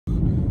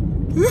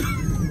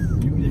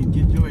You just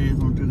get your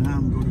ass onto the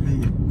house and go to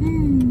bed.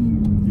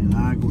 And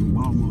I go to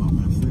Walmart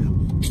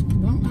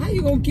myself. How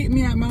you gonna kick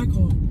me out my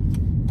car?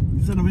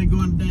 Instead of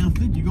going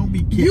downstairs, you're gonna be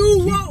kicked.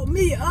 You woke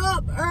me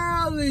up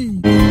early.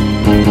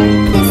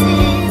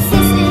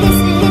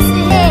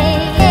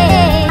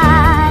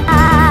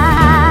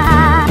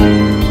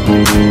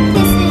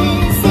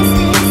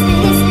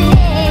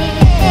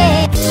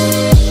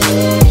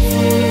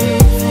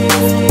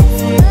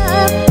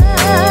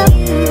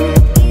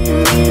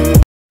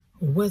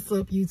 What's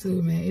up,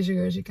 YouTube, man? It's your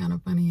girl, She Kinda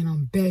Funny, and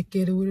I'm back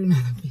at it with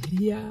another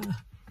video.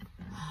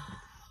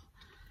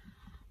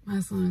 My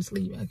son's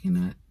asleep. I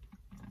cannot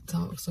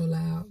talk so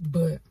loud,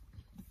 but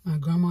my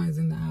grandma is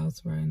in the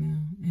house right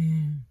now,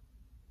 and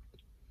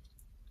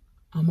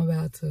I'm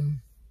about to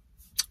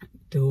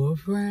do a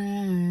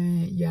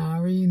prank. Y'all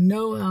already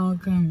know I'm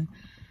coming.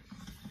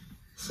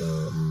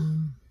 So,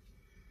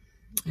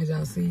 as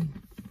y'all see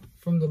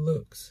from the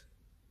looks,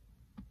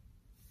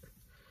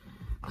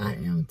 I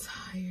am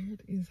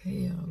tired as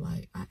hell.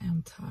 Like, I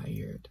am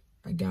tired.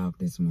 I got off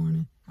this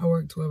morning. I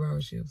work 12-hour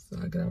shifts, so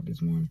I got off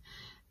this morning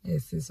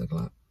at 6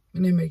 o'clock.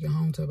 And then make it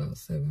home till about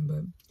 7.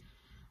 But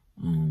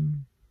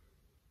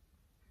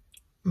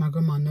my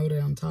grandma know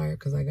that I'm tired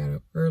because I got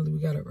up early. We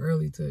got up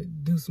early to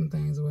do some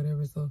things or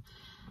whatever. So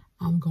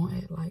I'm gonna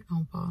act like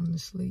I'm falling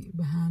asleep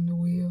behind the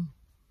wheel.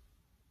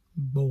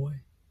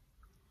 Boy,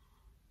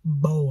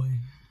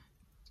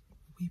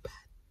 we about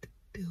to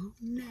do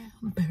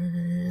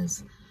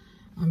numbers.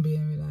 I'm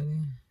being real like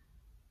that.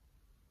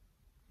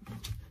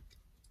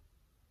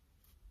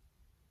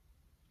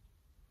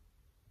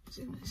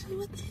 What the hell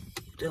you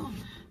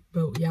doing?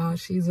 But y'all,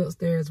 she's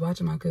upstairs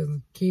watching my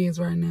cousin's kids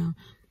right now.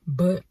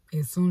 But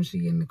as soon as she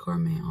get in the car,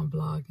 man, I'm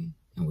vlogging.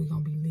 And we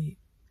gonna be lit.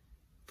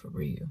 For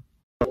real.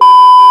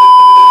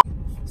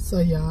 So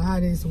y'all,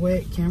 how this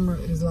wet camera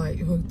is like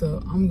hooked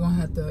up. I'm gonna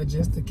have to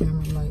adjust the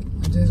camera. Like,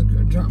 I just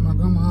dropped my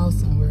grandma off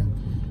somewhere.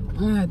 I'm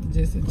gonna have to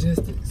just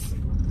adjust it.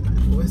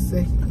 For a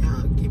second,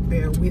 y'all,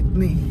 bear with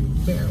me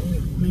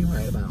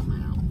right about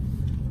now.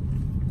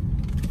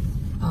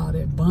 All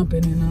that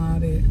bumping and all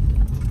that.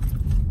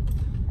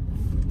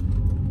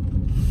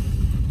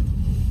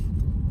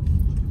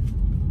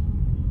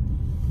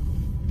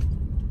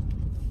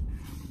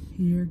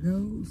 Here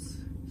goes.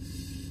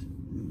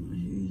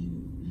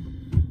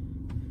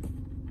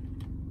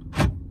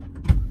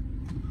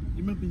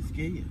 You must be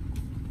scared.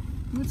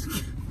 What's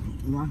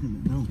locking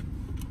the door?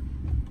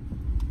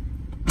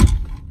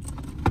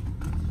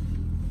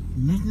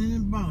 Nothing in the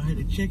bar. I had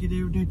to check it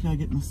every day till I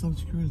get my social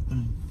security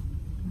thing.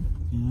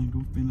 And I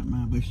go spend up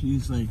mine. But she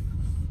say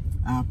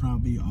I'll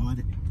probably be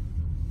audit.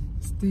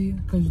 Still?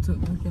 Because you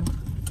took the back out?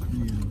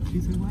 Yeah.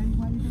 She said, why you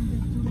gonna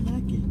get to the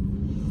back end?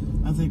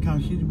 I said,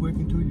 cause she's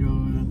working 2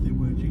 jobs. I said,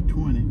 well, she's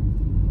 20.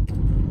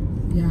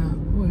 Yeah,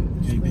 what?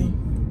 JB,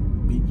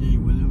 BJ,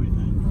 whatever his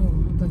name. Oh,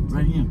 I thought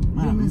right here. You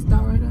want me to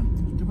stop right there?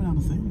 That's what I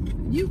was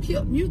saying. You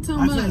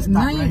talking about stop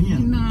name? right here.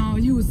 No,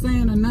 you was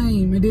saying a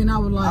name, and then I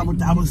was like,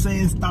 I was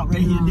saying stop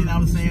right here, then I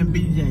was saying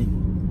BJ.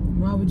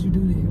 Why would you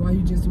do that? Why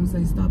you just don't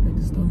say stop at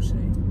the stove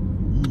shade?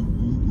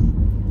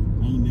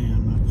 Ain't there,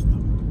 I'm not the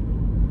stove.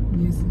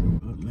 Yes, it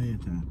is. Up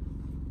last time,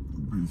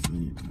 Brent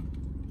said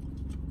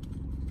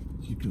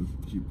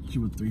she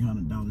was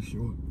 $300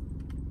 short.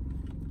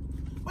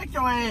 Wake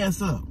your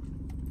ass up.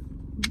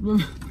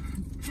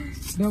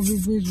 Don't be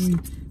pushing me.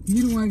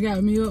 You the one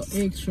got me up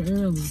extra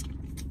early.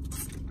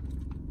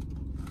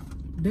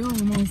 That's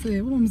what my mom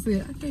said. What mom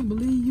said? I can't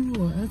believe you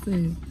are. I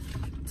said,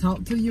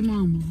 talk to your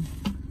mama.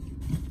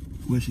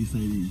 What she say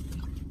then?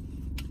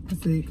 I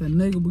said, cause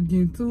nigga was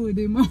getting to it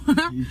then,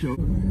 mama. You sure?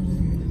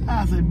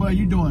 I said, boy,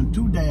 you doing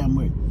too damn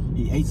much.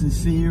 He ate some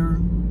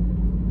cereal.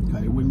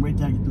 Cause it wouldn't wait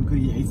till I get through, cause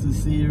he ate some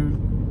cereal.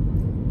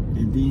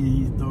 And then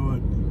he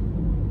started.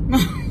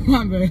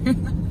 My bad.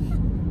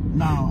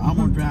 No, I'm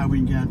gonna drive when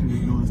you get out to the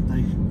North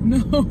Station.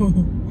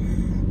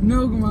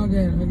 No, come on, I got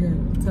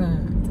it.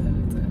 Tired.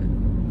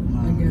 No,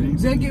 I got it.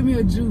 Just give me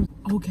a juice.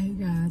 Okay,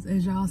 guys,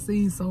 as y'all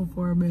see so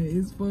far, man,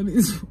 it's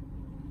funny.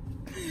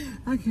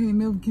 I can't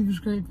never keep a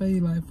straight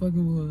face like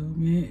fucking wood,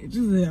 man.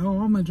 Just said,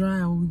 oh, I'm gonna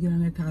drive when we get on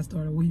that car,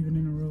 started weaving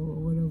in the road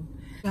or whatever.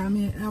 Got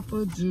me an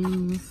apple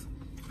juice.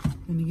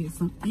 Gonna get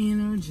some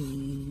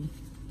energy.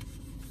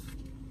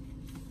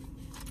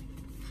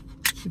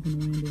 She been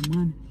winning their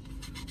money.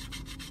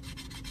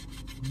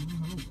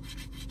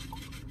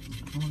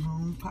 What's going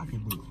on in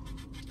pocketbook?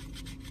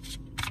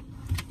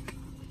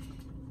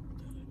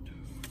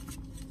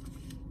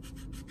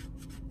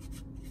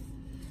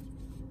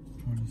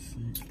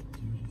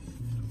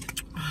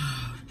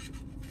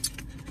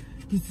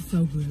 This is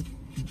so good.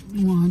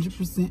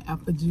 100%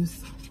 apple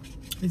juice.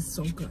 It's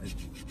so good.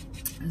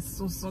 It's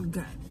so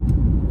good.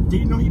 Do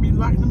you know he be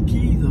locking them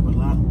keys up a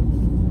lot?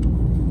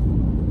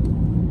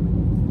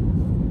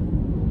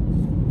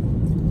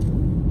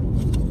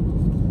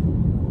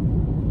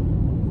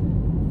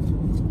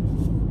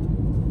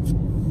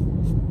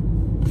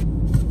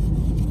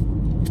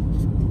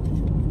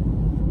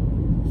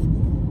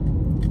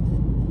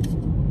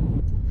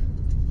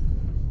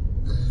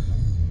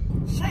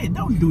 Hey,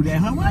 don't do that,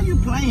 huh? Why you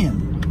playing?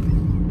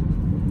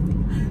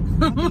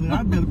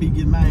 I better be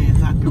getting my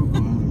ass out your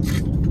car.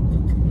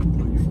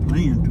 You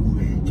playing too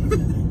much.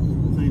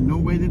 This ain't no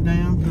way to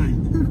damn play.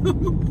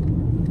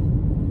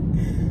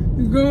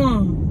 Go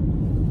on.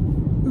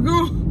 Go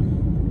on.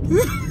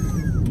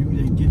 You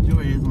just get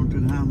your ass onto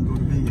the house and go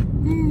to bed.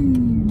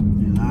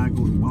 And I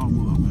go to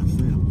Walmart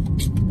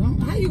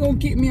myself. How you gonna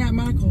kick me out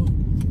my car?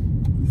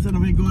 You said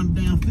I'm ain't going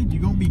downstairs. You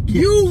gonna be kicked.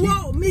 You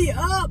woke me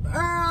up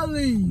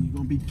early. You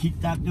gonna be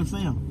kicked out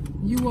yourself.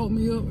 You woke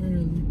me up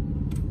early.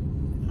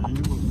 I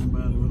ain't woke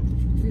nobody up.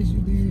 Yes, you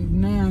did.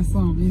 Now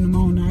something in the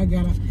morning. I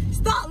gotta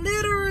stop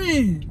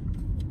littering.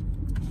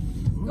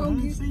 Well, I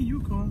didn't see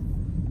you, Carl.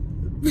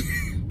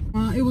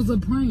 It was a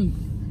prank.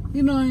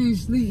 You know I ain't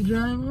sleep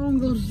driving. I don't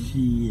go to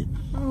shit.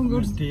 I don't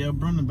go to tell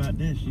Brenda about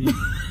that shit.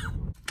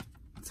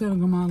 Tell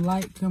them my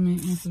like,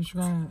 comment, and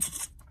subscribe.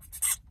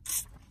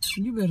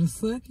 You better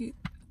suck it.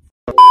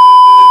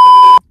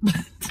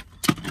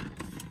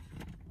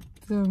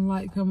 Tell them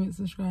like, comment,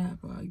 subscribe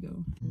before I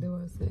go. That's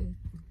what I said.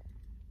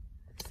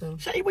 So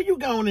Shay, where you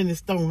going in the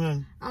store,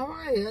 honey? All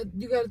right,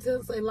 you gotta tell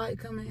them, say like,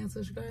 comment, and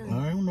subscribe.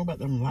 I don't know about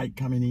them light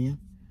coming in.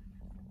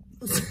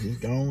 So it's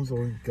gone, so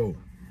it go.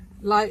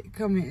 Like,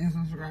 comment, and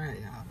subscribe,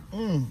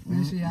 y'all.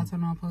 Make sure y'all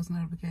turn on post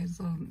notifications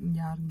so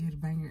y'all can get a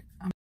banger.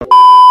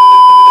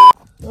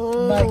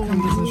 Like,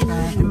 comment, and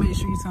subscribe, and make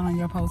sure you turn on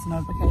your post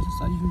notifications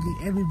so you can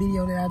get every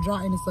video that I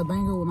drop. And it's a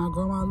banger. When my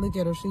grandma look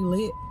at her, she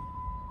lit.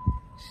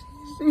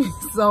 She's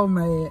so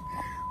mad,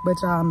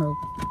 but y'all know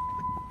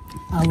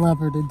I love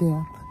her to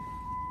death.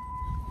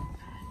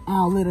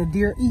 I'll let a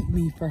deer eat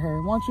me for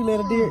her. Won't you let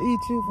a deer eat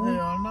you for her?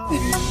 Hell no.